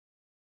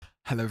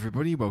Hello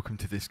everybody, welcome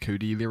to this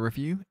Codelia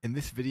review. In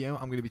this video,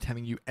 I'm going to be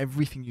telling you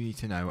everything you need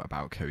to know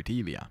about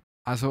Codelia.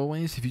 As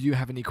always, if you do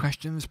have any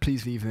questions,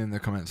 please leave them in the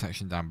comment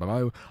section down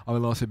below. I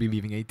will also be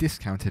leaving a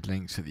discounted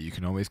link so that you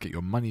can always get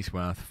your money's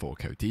worth for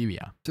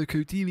Codelia. So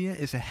Codelia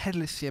is a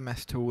headless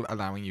CMS tool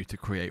allowing you to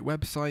create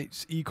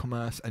websites,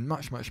 e-commerce, and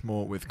much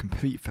more with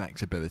complete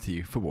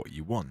flexibility for what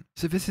you want.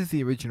 So this is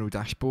the original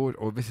dashboard,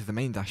 or this is the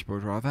main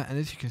dashboard rather, and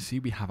as you can see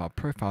we have our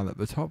profile at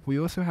the top. We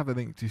also have a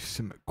link to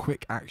some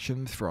quick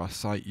actions for our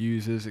site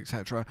users,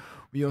 etc.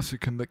 We also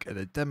can look at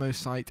a demo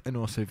site and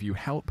also view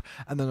help,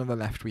 and then on the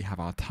left we have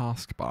our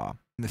taskbar.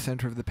 In the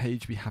center of the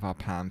page we have our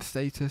planned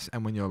status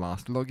and when your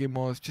last login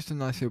was, just a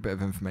nice little bit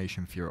of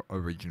information for your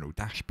original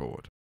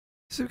dashboard.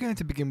 So we're going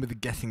to begin with the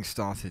Getting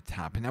Started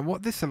tab. Now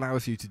what this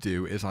allows you to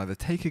do is either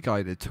take a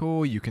guided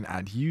tour, you can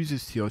add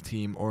users to your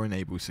team, or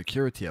enable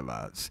security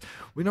alerts.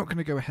 We're not going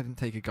to go ahead and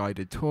take a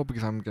guided tour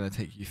because I'm going to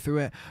take you through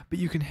it, but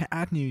you can hit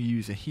add new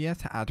user here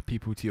to add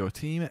people to your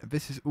team.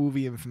 This is all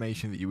the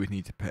information that you would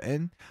need to put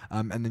in,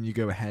 and then you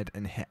go ahead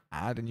and hit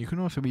add, and you can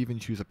also even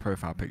choose a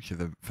profile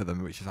picture for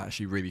them, which is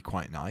actually really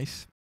quite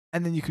nice.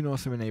 And then you can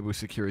also enable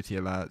security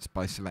alerts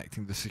by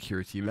selecting the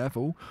security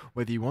level,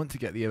 whether you want to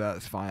get the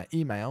alerts via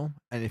email,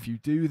 and if you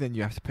do, then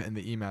you have to put in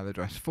the email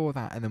address for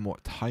that and then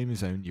what time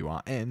zone you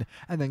are in,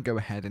 and then go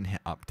ahead and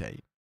hit update.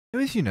 Now,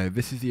 as you know,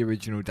 this is the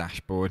original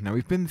dashboard. Now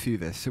we've been through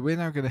this, so we're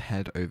now going to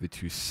head over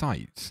to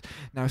sites.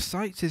 Now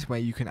sites is where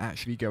you can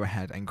actually go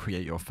ahead and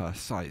create your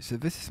first site. So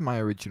this is my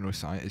original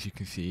site. As you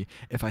can see,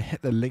 if I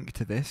hit the link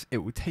to this, it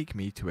will take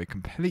me to a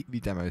completely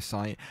demo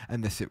site,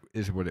 and this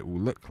is what it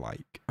will look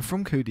like.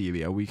 From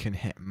Codelia, we can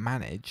hit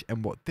manage,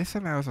 and what this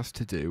allows us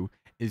to do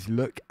is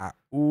look at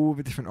all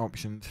the different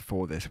options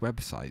for this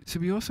website. So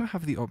we also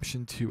have the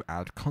option to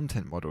add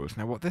content models.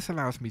 Now what this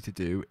allows me to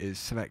do is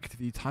select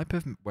the type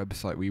of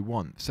website we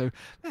want. So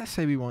let's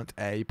say we want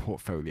a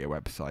portfolio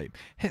website.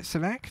 Hit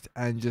select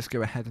and just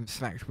go ahead and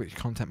select which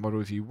content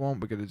models you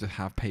want. We're going to just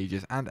have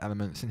pages and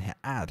elements and hit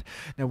add.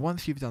 Now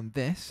once you've done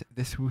this,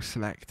 this will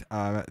select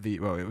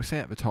it will say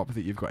at the top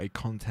that you've got a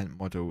content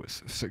model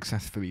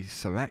successfully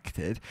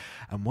selected,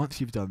 and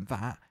once you've done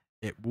that,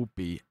 it will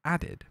be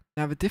added.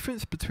 Now the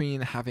difference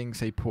between having,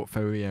 say,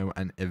 portfolio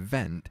and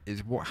event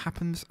is what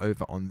happens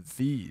over on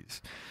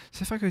these.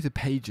 So if I go to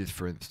pages,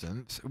 for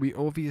instance, we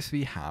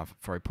obviously have,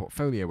 for a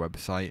portfolio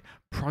website,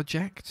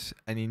 projects,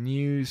 any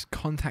news,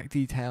 contact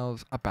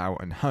details,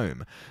 about, and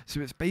home.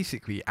 So it's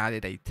basically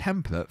added a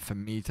template for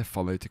me to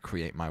follow to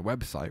create my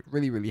website.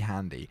 Really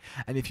handy.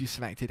 And if you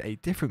selected a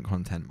different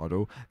content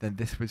model, then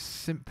this would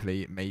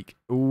simply make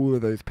all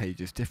of those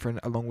pages different,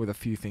 along with a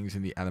few things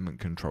in the element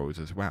controls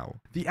as well.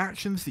 The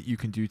actions that you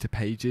can do to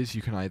pages,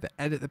 you can either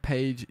edit the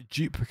page,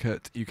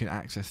 duplicate, you can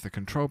access the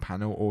control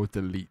panel, or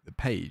delete the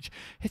page.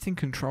 Hitting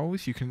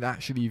controls, you can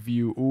actually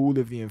view all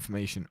of the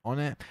information on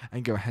it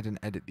and go ahead and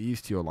edit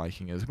these to your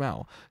liking as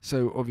well.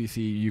 So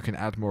obviously you can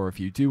add more if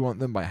you do want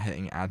them by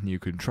hitting add new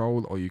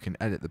control, or you can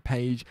edit the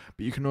page,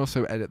 but you can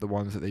also edit the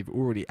ones that they've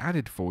already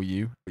added for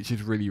you, which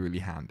is really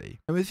handy.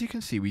 Now as you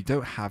can see, we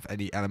don't have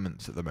any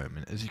elements at the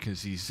moment. As you can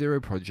see, 0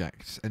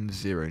 projects and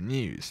 0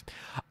 news.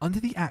 Under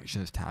the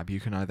actions tab, you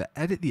can either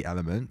edit the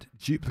element,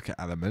 duplicate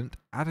element,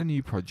 add a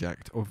new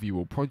project, or view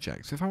all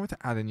projects. So if I want to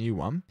add a new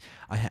one,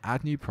 I hit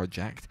add new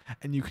project,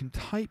 and you can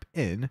type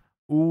in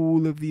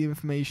all of the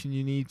information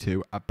you need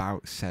to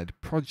about said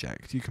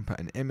project. You can put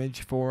an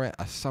image for it,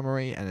 a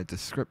summary, and a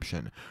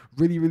description.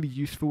 Really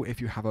useful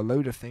if you have a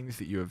load of things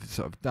that you have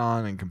sort of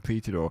done and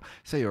completed, or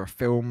say you're a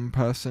film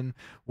person.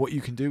 What you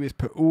can do is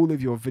put all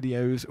of your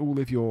videos, all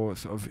of your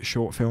sort of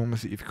short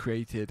films that you've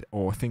created,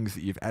 or things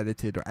that you've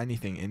edited, or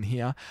anything in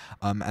here,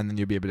 and then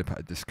you'll be able to put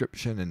a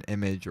description, an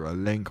image, or a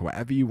link, or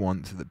whatever you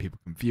want so that people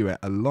can view it,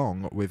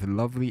 along with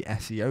lovely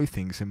SEO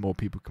things so more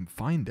people can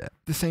find it.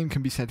 The same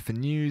can be said for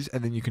news,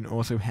 and then you can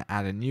also hit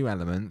add a new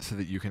element so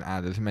that you can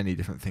add as many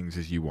different things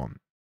as you want.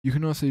 You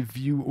can also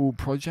view all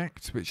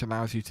projects, which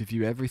allows you to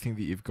view everything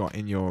that you've got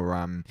in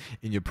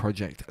your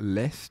project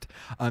list.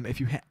 If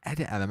you hit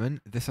edit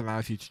element, this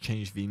allows you to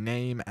change the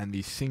name and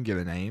the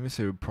singular name,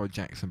 so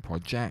projects and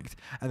project,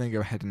 and then go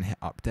ahead and hit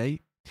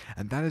update.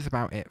 And that is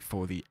about it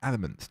for the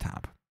elements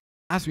tab.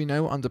 As we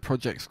know, under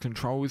projects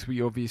controls,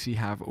 we obviously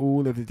have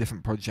all of the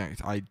different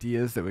project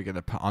ideas that we're going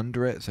to put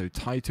under it. So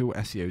title,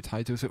 SEO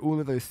title, so all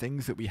of those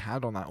things that we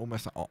had on that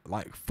almost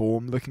like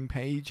form looking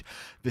page,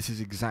 this is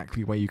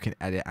exactly where you can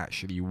edit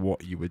actually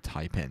what you would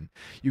type in.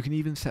 You can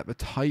even set the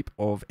type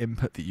of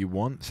input that you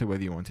want. So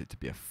whether you want it to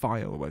be a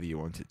file, whether you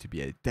want it to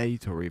be a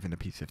date, or even a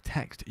piece of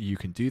text, you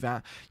can do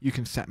that. You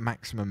can set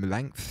maximum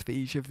lengths for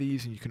each of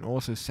these, and you can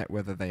also set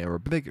whether they are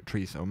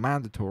obligatory, so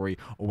mandatory,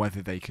 or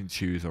whether they can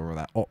choose or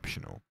they're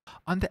optional.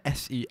 Under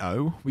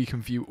SEO, we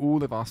can view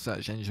all of our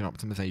search engine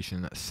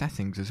optimization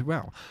settings as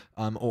well,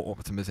 or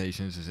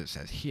optimizations as it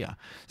says here.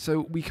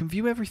 So we can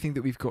view everything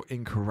that we've got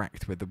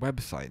incorrect with the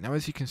website. Now,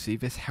 as you can see,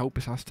 this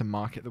helps us to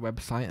market the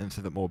website and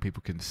so that more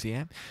people can see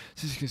it.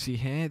 So as you can see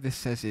here, this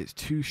says it's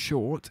too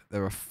short.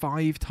 There are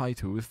 5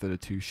 titles that are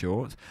too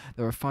short.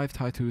 There are 5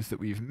 titles that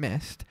we've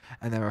missed,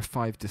 and there are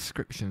 5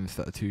 descriptions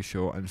that are too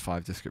short and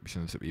 5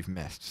 descriptions that we've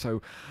missed.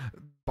 So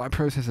by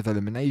process of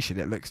elimination,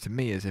 it looks to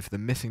me as if the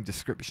missing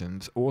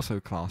descriptions also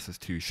class as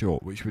too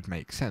short, which would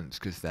make sense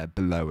because they're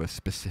below a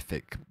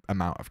specific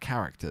amount of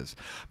characters.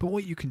 But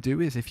what you can do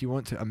is, if you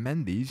want to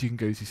amend these, you can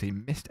go to, say,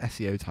 missed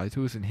SEO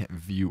titles and hit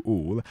view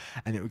all,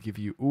 and it will give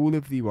you all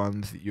of the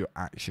ones that you're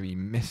actually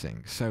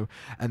missing. So,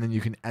 and then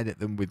you can edit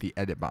them with the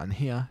edit button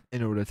here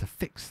in order to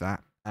fix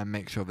that and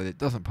make sure that it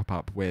doesn't pop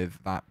up with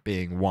that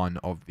being one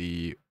of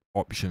the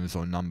options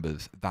or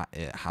numbers that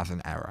it has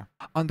an error.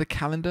 Under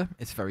calendar,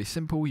 it's very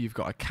simple. You've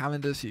got a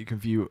calendar, so you can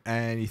view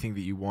anything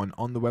that you want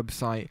on the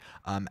website.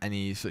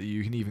 So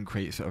you can even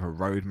create sort of a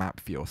roadmap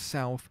for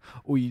yourself.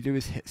 All you do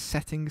is hit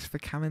settings for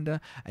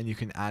calendar, and you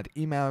can add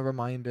email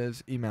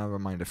reminders, email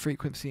reminder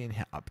frequency, and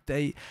hit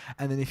update.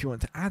 And then if you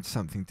want to add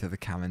something to the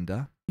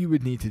calendar, you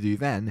would need to do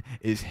then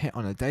is hit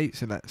on a date.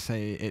 So let's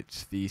say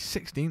it's the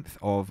 16th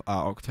of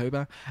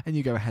October, and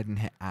you go ahead and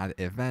hit add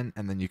event,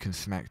 and then you can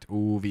select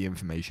all the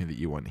information that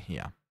you want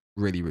here.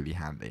 Really, really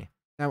handy.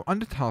 Now,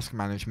 under task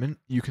management,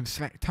 you can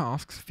select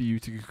tasks for you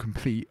to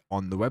complete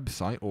on the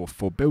website or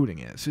for building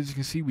it. So as you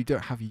can see, we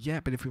don't have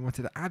yet, but if we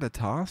wanted to add a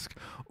task,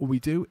 all we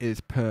do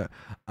is put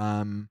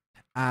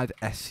add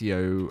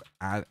SEO,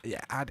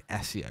 add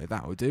SEO,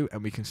 that will do,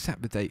 and we can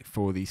set the date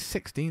for the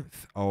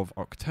 16th of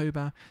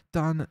October.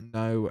 Done.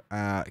 No,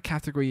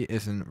 category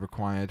isn't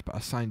required, but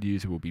assigned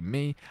user will be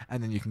me,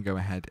 and then you can go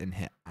ahead and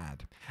hit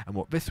add. And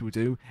what this will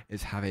do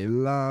is have a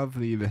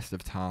lovely list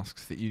of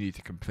tasks that you need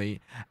to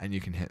complete, and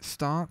you can hit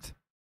start,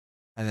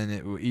 and then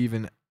it will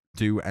even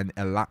do an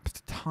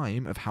elapsed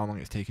time of how long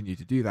it's taken you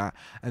to do that,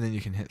 and then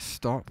you can hit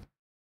stop.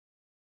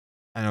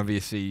 And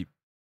obviously,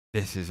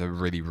 this is a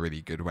really,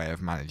 really good way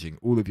of managing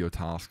all of your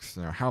tasks,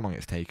 you know, how long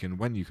it's taken,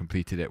 when you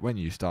completed it, when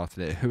you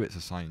started it, who it's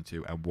assigned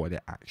to, and what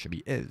it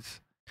actually is.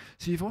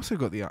 So you've also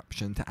got the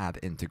option to add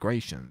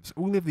integrations.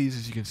 All of these,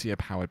 as you can see, are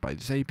powered by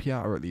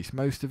Zapier, or at least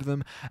most of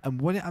them. And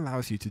what it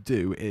allows you to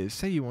do is,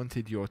 say you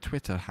wanted your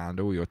Twitter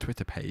handle, your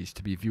Twitter page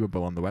to be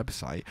viewable on the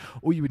website,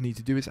 all you would need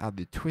to do is add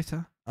the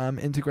Twitter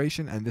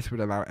integration, and this would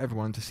allow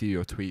everyone to see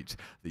your tweets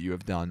that you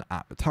have done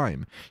at the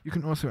time. You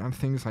can also add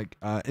things like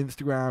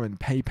Instagram and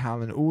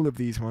PayPal and all of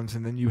these ones,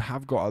 and then you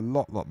have got a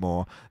lot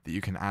more that you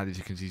can add. As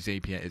you can see,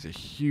 Zapier is a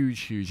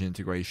huge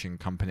integration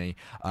company,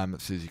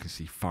 so as you can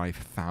see,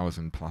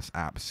 5,000 plus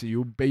apps, so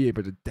you'll be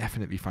able to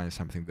definitely find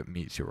something that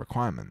meets your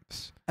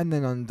requirements. And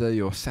then under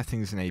your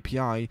settings and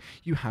API,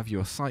 you have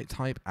your site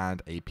type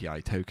and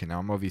API token. Now,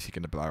 I'm obviously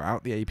going to blur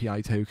out the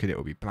API token. It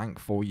will be blank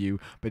for you,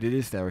 but it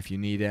is there if you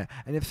need it.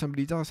 And if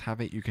somebody does have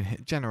it, you can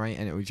hit generate,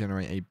 and it will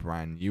generate a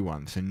brand new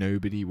one, so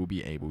nobody will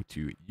be able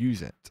to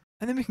use it.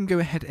 And then we can go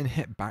ahead and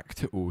hit back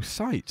to all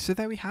sites. So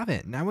there we have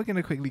it. Now we're going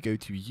to quickly go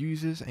to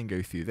users and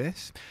go through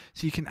this.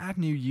 So you can add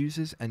new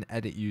users and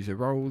edit user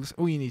roles.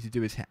 All you need to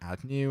do is hit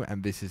add new,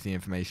 and this is the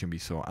information we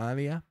saw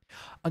earlier.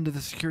 Under the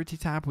security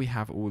tab, we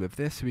have all of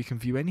this. So we can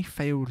view any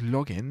failed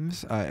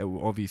logins. It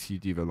will obviously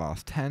do the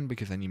last 10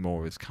 because any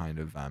more is kind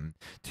of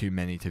too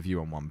many to view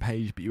on one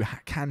page, but you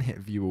can hit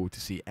view all to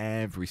see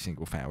every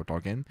single failed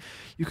login.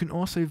 You can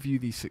also view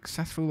the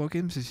successful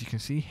logins. As you can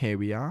see, here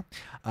we are.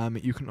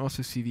 You can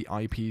also see the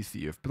IPs that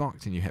you have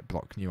blocked, and you hit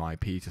block new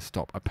IP to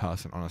stop a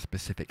person on a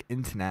specific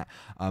internet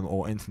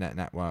or internet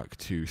network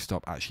to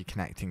stop actually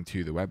connecting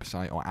to the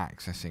website or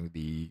accessing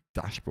the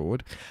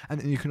dashboard. And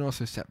then you can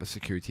also set the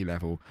security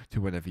level to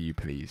whatever you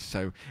please.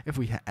 So if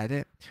we hit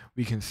edit,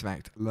 we can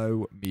select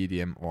low,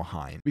 medium, or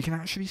high. We can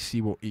actually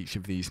see what each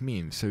of these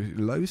means. So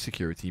low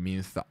security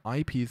means that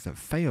IPs that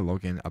fail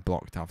login are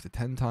blocked after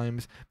 10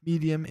 times,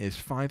 medium is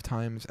 5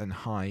 times, and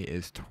high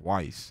is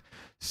twice.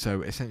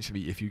 So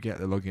essentially, if you get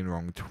the login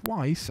wrong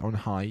twice on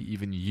high,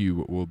 even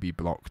you will be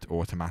blocked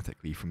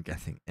automatically from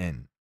getting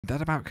in.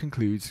 That about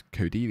concludes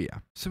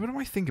Codelia. So what do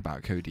I think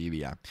about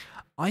Codelia?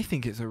 I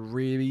think it's a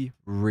really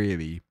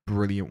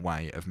brilliant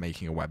way of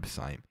making a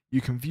website. You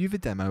can view the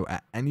demo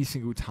at any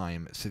single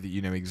time so that you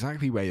know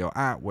exactly where you're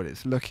at, what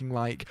it's looking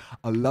like.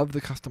 I love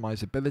the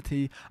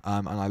customizability,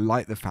 and I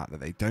like the fact that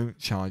they don't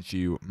charge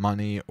you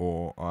money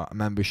or a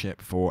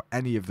membership for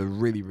any of the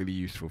really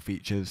useful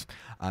features.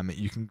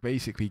 You can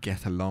basically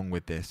get along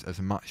with this as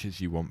much as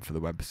you want for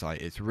the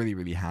website. It's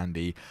really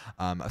handy.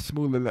 A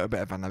small little bit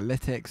of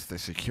analytics, the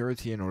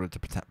security in order to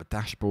protect the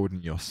dashboard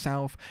and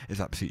yourself is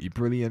absolutely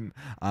brilliant.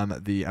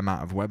 The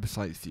amount of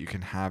websites that you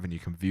can have and you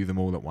can view them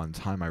all at one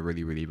time, I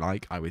really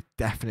like. I would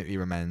definitely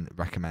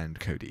recommend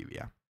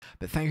Codelia.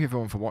 But thank you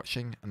everyone for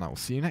watching, and I will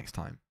see you next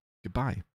time. Goodbye.